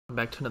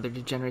Back to another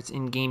Degenerates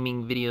in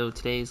Gaming video.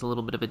 Today is a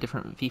little bit of a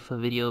different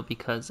FIFA video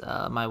because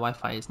my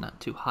Wi-Fi is not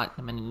too hot.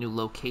 I'm in a new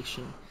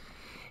location,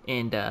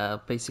 and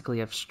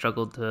basically I've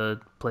struggled to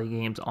play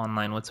games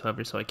online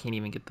whatsoever, so I can't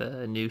even get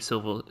the new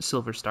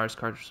Silver Stars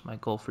card, which is my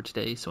goal for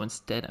today. So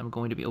instead, I'm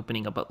going to be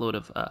opening a buttload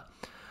of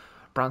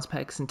bronze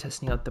packs and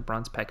testing out the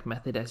bronze pack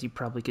method, as you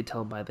probably could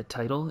tell by the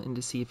title, and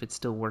to see if it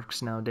still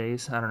works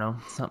nowadays. I don't know,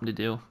 something to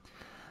do.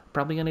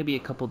 Probably going to be a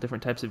couple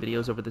different types of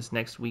videos over this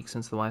next week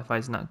since the Wi-Fi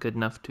is not good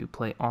enough to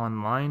play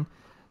online.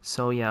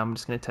 So yeah, I'm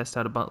just going to test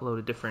out a buttload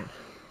of different,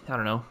 I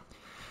don't know,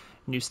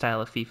 new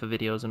style of FIFA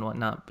videos and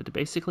whatnot. But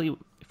basically,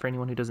 for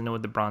anyone who doesn't know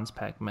what the bronze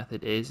pack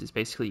method is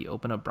basically you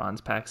open up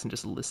bronze packs and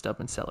just list up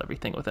and sell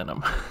everything within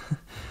them.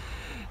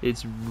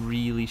 It's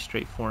really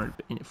straightforward,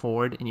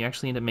 and you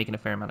actually end up making a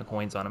fair amount of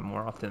coins on them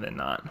more often than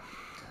not.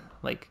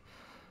 Like,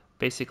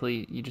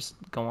 basically, you just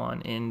go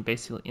on and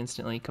basically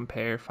instantly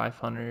compare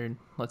 500,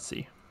 let's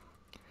see.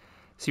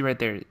 See right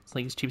there, it's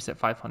like it's cheapest at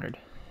 500.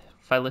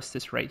 If I list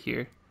this right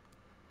here,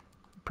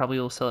 probably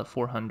will sell at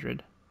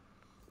 400.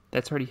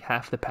 That's already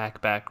half the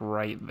pack back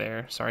right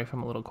there. Sorry if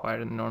I'm a little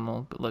quieter than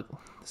normal, but look,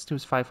 this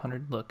dude's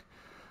 500. Look,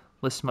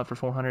 list them up for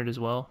 400 as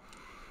well.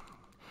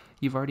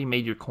 You've already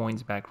made your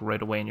coins back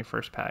right away in your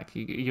first pack.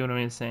 You know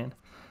what I'm saying?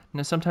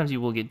 Now, sometimes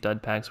you will get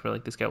dud packs where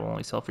like this guy will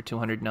only sell for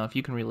 200. Now, if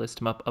you can relist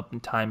them up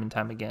and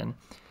time again,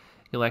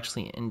 you'll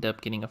actually end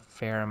up getting a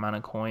fair amount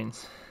of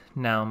coins.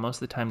 Now, most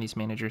of the time, these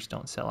managers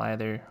don't sell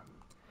either.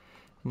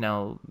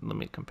 Now, let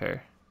me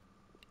compare.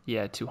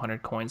 Yeah,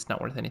 200 coins, not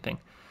worth anything.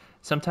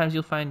 Sometimes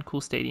you'll find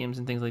cool stadiums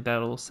and things like that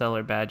will sell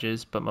or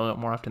badges, but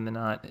more often than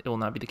not, it will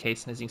not be the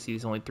case. And as you can see,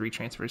 there's only 3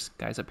 transfers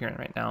guys up here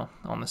right now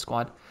on the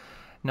squad.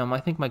 Now,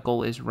 I think my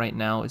goal is right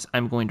now is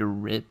I'm going to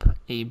rip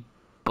a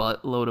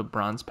buttload of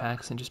bronze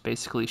packs and just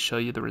basically show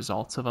you the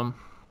results of them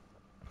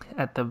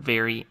at the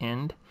very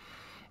end,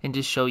 and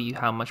just show you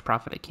how much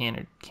profit I can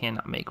or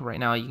cannot make.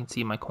 Right now, you can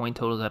see my coin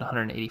total is at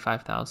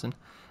 185,000.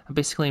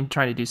 Basically, I'm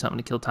trying to do something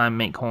to kill time,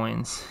 make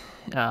coins,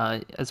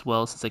 as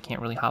well, since I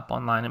can't really hop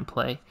online and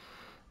play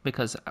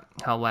because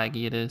how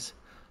laggy it is.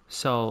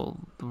 So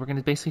we're going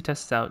to basically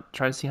test this out,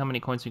 try to see how many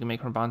coins we can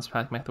make from bronze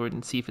pack method,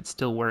 and see if it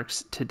still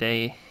works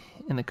today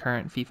in the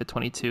current FIFA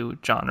 22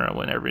 genre,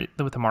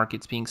 with the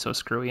markets being so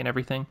screwy and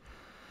everything.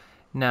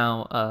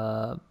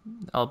 Now,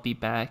 I'll be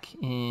back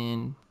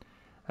in,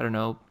 I don't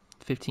know,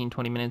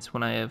 15-20 minutes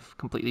when I have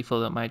completely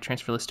filled up my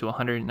transfer list to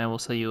 100, and I will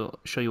show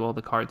you all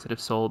the cards that have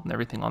sold and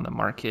everything on the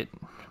market.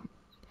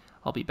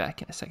 I'll be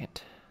back in a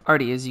second.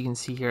 Alrighty, as you can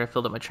see here, I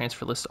filled up my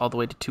transfer list all the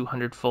way to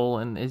 200 full,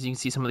 and as you can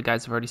see, some of the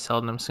guys have already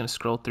sold, and I'm just going to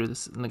scroll through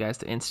this, and the guys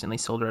that instantly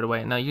sold right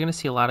away. Now, you're going to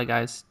see a lot of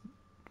guys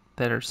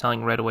that are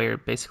selling right away are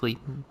basically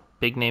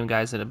big name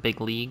guys that have big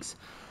leagues.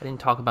 I didn't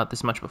talk about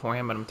this much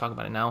beforehand, but I'm talking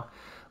about it now.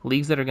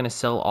 Leagues that are going to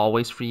sell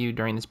always for you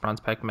during this bronze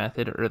pack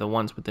method are the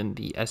ones within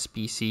the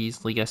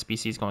SBCs, league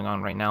SBCs going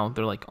on right now.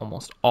 They're like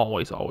almost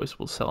always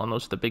will sell, and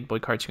those are the big boy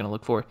cards you're going to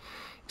look for,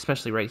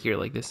 especially right here,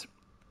 like this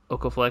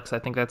Okoflex. I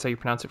think that's how you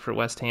pronounce it for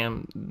West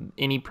Ham.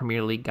 Any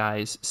Premier League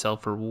guys sell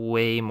for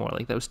way more.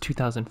 Like that was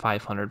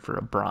 2,500 for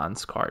a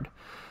bronze card.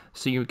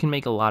 So you can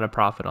make a lot of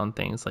profit on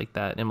things like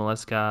that.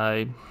 MLS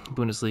guy,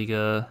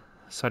 Bundesliga,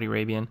 Saudi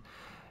Arabian.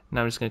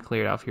 Now I'm just going to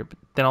clear it off here. But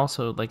then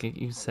also, like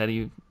you said,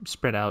 you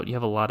spread out. You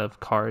have a lot of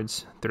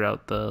cards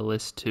throughout the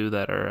list, too,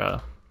 that are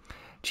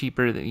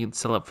cheaper that you'd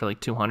sell up for like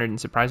 200.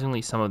 And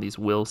surprisingly, some of these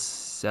will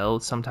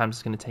sell. Sometimes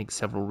it's going to take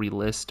several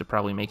relists to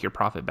probably make your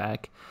profit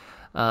back.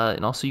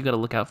 And also, you got to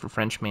look out for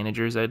French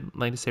managers. I'd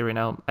like to say right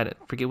now, I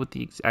forget what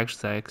the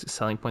actual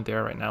selling point they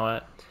are right now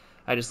at.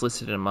 I just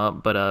listed them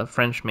up, but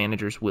French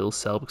managers will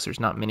sell because there's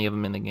not many of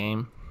them in the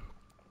game.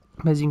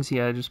 As you can see,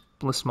 I just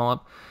list them all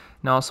up.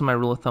 Now, also my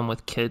rule of thumb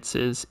with kits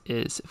is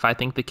if I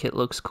think the kit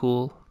looks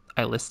cool,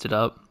 I list it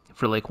up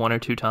for like 1 or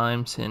 2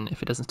 times, and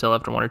if it doesn't sell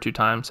after 1 or 2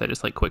 times, I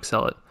just like quick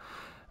sell it.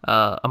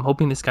 I'm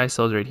hoping this guy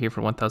sells right here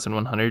for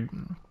 1,100.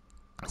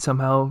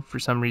 Somehow, for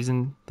some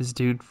reason, this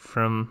dude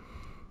from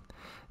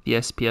the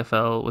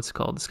SPFL, what's it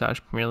called, the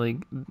Scottish Premier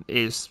League,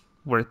 is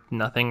worth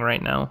nothing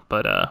right now,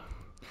 but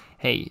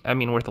hey, I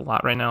mean worth a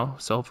lot right now,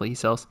 so hopefully he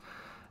sells.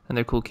 And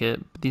they're cool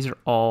kit. But these are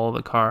all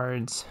the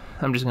cards.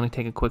 I'm just going to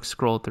take a quick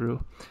scroll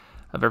through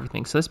of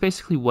everything. So that's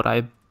basically what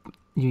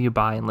you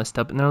buy and list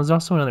up. And there's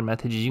also another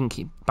method is you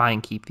can buy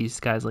and keep these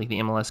guys, like the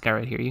MLS guy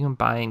right here. You can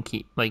buy and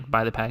keep, like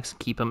buy the packs and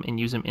keep them and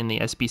use them in the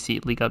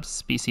SBC League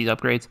SBC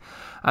upgrades.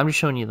 I'm just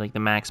showing you like the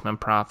maximum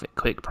profit,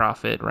 quick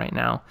profit right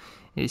now,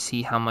 is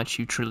see how much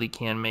you truly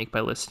can make by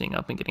listing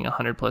up and getting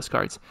 100 plus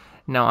cards.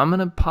 Now I'm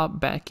gonna pop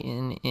back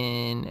in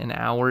an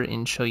hour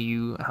and show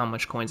you how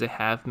much coins I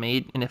have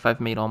made, and if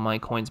I've made all my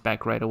coins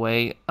back right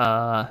away.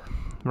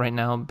 Right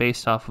now,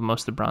 based off of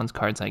most of the bronze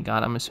cards I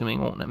got, I'm assuming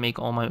I won't make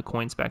all my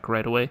coins back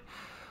right away,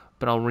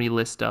 but I'll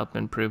relist up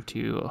and prove to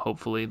you,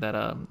 hopefully,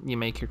 that you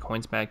make your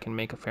coins back and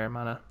make a fair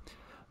amount of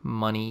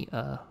money,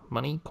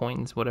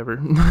 coins,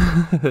 whatever,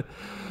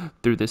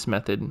 through this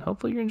method. And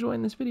hopefully you're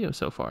enjoying this video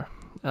so far.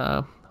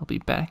 I'll be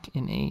back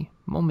in a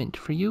moment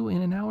for you,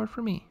 in an hour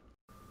for me.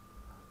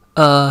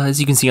 As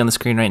you can see on the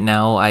screen right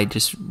now, I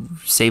just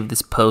saved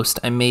this post.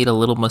 I made a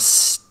little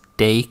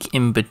mistake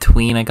in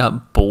between. I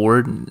got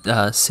bored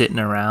sitting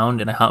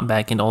around, and I hopped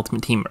back into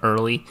Ultimate Team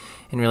early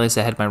and realized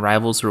I had my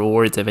Rivals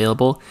rewards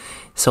available.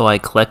 So I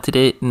collected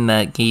it, and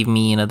that gave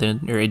me another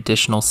or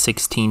additional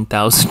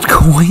 16,000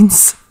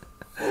 coins.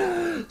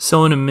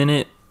 So in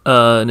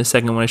a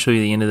second, when I show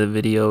you the end of the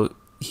video,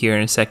 here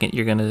in a second,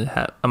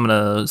 I'm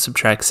gonna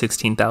subtract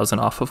 16,000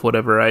 off of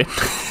whatever I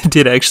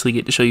did actually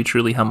get to show you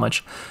truly how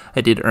much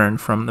I did earn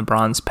from the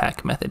bronze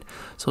pack method.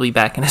 So I'll be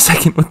back in a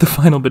second with the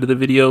final bit of the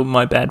video.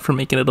 My bad for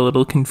making it a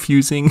little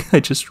confusing. I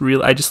just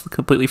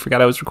completely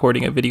forgot I was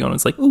recording a video and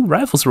was like, ooh,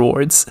 Rivals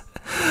rewards.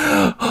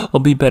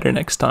 I'll be better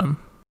next time.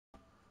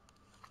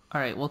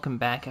 Alright, welcome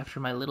back. After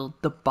my little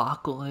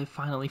debacle, I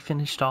finally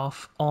finished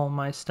off all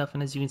my stuff,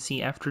 and as you can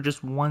see, after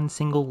just one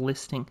single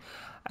listing,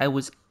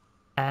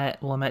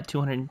 I'm at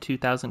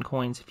 202,000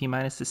 coins. If you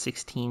minus the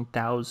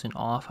 16,000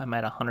 off, I'm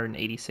at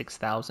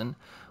 186,000,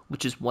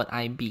 which is what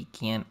I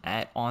began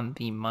at on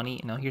the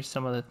money. Now, here's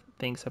some of the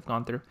things I've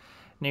gone through.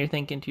 Now, you're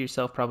thinking to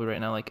yourself probably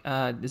right now, like,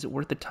 is it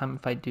worth the time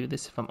if I do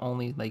this if I'm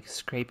only, like,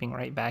 scraping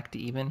right back to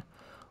even?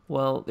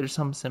 Well, there's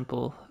some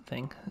simple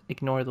thing.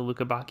 Ignore the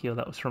Luca Bacchio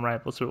that was from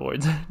Rivals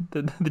Rewards,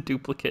 the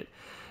duplicate.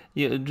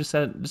 Yeah, just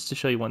to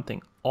show you one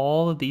thing.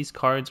 All of these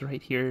cards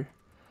right here,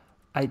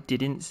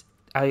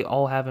 I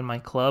all have in my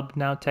club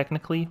now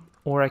technically,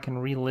 or I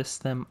can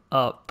relist them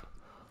up.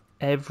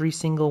 Every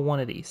single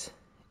one of these,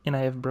 and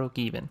I have broke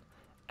even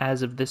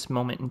as of this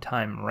moment in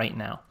time right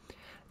now.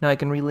 Now I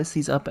can relist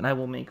these up and I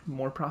will make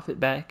more profit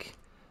back,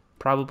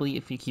 probably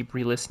if you keep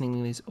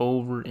relisting these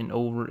over and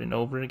over and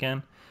over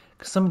again.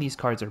 Because some of these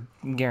cards are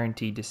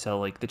guaranteed to sell,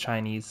 like the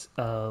Chinese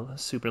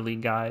Super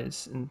League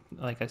guys, and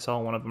like I saw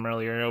one of them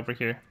earlier over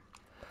here.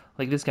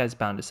 Like, this guy's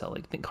bound to sell,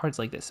 like, cards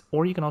like this.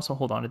 Or you can also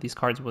hold on to these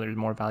cards where they're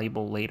more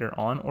valuable later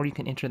on, or you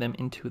can enter them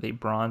into a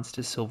bronze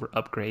to silver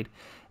upgrade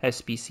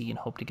SBC and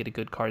hope to get a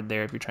good card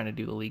there if you're trying to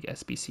do the league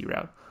SBC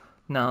route.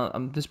 Now,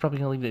 I'm just probably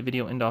going to leave the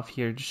video end off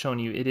here, just showing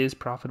you it is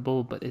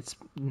profitable, but it's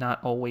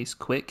not always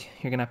quick.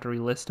 You're going to have to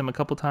relist them a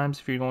couple times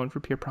if you're going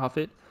for pure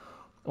profit,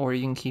 or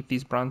you can keep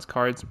these bronze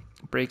cards,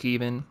 break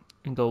even,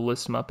 and go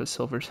list them up as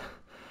silvers.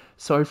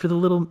 Sorry for the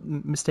little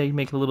mistake,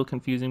 make it a little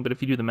confusing, but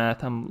if you do the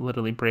math, I'm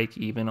literally break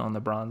even on the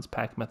bronze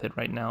pack method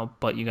right now,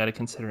 but you got to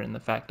consider in the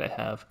fact I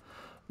have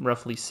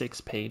roughly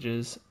 6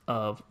 pages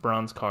of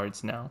bronze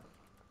cards now,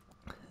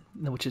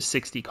 which is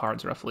 60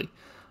 cards roughly,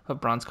 of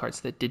bronze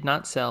cards that did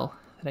not sell,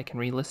 that I can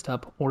relist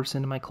up or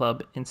send to my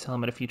club and sell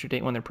them at a future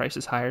date when their price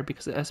is higher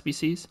because of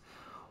SBCs,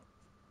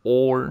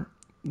 or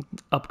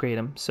upgrade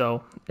them.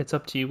 So it's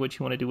up to you what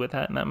you want to do with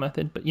that in that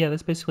method. But yeah,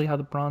 that's basically how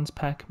the bronze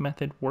pack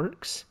method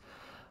works.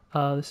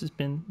 This has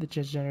been the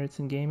Degenerates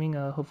in Gaming.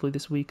 Hopefully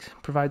this week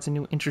provides a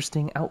new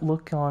interesting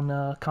outlook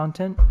on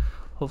content.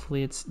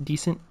 Hopefully it's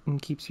decent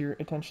and keeps your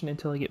attention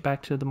until I get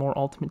back to the more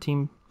Ultimate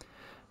Team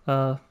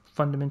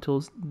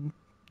fundamentals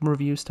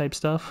reviews type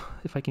stuff,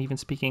 if I can even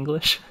speak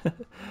English.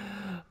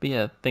 But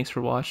yeah, thanks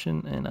for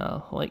watching, and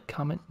like,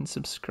 comment, and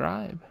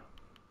subscribe.